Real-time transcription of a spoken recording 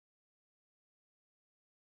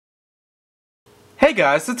Hey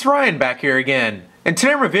guys, it's Ryan back here again, and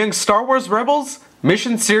today I'm reviewing Star Wars Rebels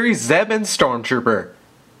Mission Series Zeb Stormtrooper.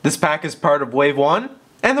 This pack is part of Wave 1,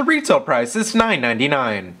 and the retail price is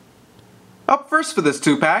 $9.99. Up first for this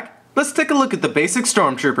 2-pack, let's take a look at the basic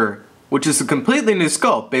Stormtrooper, which is a completely new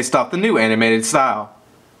sculpt based off the new animated style.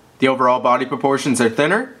 The overall body proportions are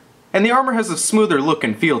thinner, and the armor has a smoother look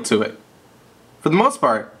and feel to it. For the most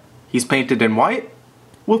part, he's painted in white,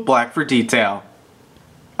 with black for detail.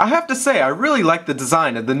 I have to say I really like the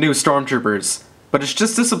design of the new Stormtroopers, but it's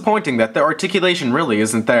just disappointing that the articulation really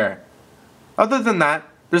isn't there. Other than that,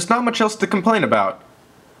 there's not much else to complain about.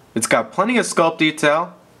 It's got plenty of sculpt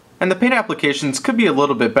detail, and the paint applications could be a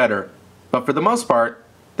little bit better, but for the most part,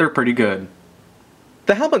 they're pretty good.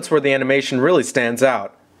 The helmet's where the animation really stands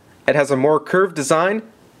out. It has a more curved design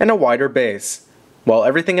and a wider base, while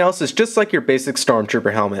everything else is just like your basic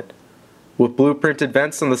Stormtrooper helmet, with blue printed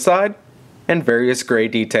vents on the side and various gray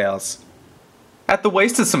details. At the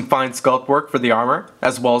waist is some fine sculpt work for the armor,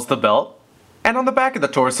 as well as the belt, and on the back of the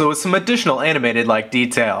torso is some additional animated-like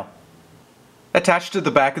detail. Attached to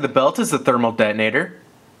the back of the belt is a thermal detonator,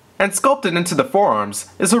 and sculpted into the forearms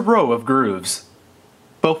is a row of grooves.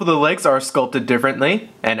 Both of the legs are sculpted differently,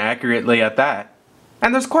 and accurately at that,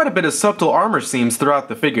 and there's quite a bit of subtle armor seams throughout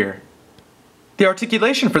the figure. The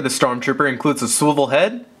articulation for the Stormtrooper includes a swivel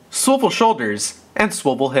head, swivel shoulders, and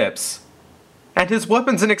swivel hips. And his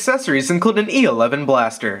weapons and accessories include an E11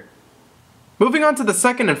 blaster. Moving on to the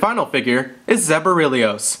second and final figure is Zeb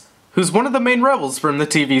who's one of the main rebels from the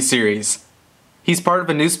TV series. He's part of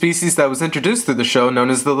a new species that was introduced through the show known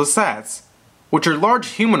as the Lasats, which are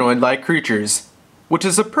large humanoid-like creatures, which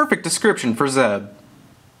is a perfect description for Zeb.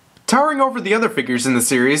 Towering over the other figures in the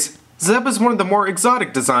series, Zeb is one of the more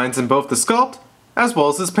exotic designs in both the sculpt as well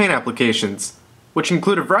as his paint applications, which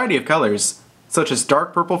include a variety of colors, such as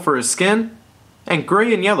dark purple for his skin, and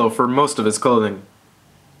gray and yellow for most of his clothing.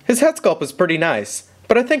 His head sculpt is pretty nice,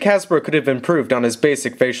 but I think Hasbro could have improved on his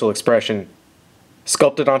basic facial expression.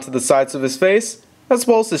 Sculpted onto the sides of his face, as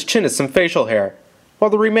well as his chin is some facial hair, while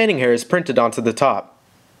the remaining hair is printed onto the top.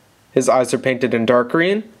 His eyes are painted in dark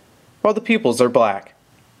green, while the pupils are black.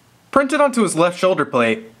 Printed onto his left shoulder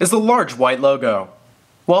plate is a large white logo,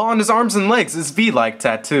 while on his arms and legs is V-like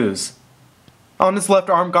tattoos. On his left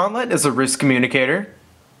arm gauntlet is a wrist communicator.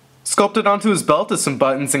 Sculpted onto his belt is some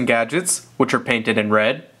buttons and gadgets, which are painted in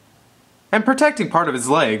red. And protecting part of his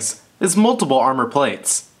legs is multiple armor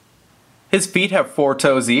plates. His feet have 4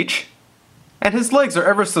 toes each, and his legs are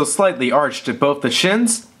ever so slightly arched at both the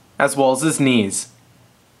shins, as well as his knees.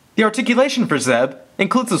 The articulation for Zeb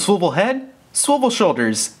includes a swivel head, swivel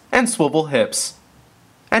shoulders, and swivel hips.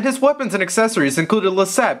 And his weapons and accessories include a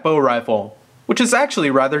Lasat bow rifle, which is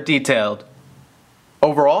actually rather detailed.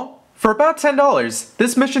 Overall, for about $10,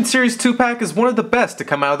 this Mission Series 2-pack is one of the best to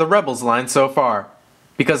come out of the Rebels line so far,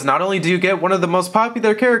 because not only do you get one of the most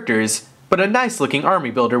popular characters, but a nice looking army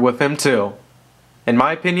builder with him too. In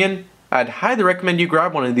my opinion, I'd highly recommend you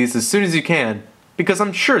grab one of these as soon as you can, because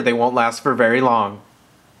I'm sure they won't last for very long.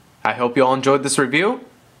 I hope you all enjoyed this review,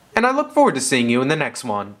 and I look forward to seeing you in the next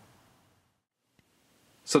one.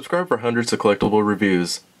 Subscribe for hundreds of collectible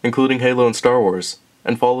reviews, including Halo and Star Wars,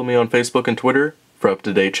 and follow me on Facebook and Twitter for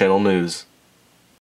up-to-date channel news.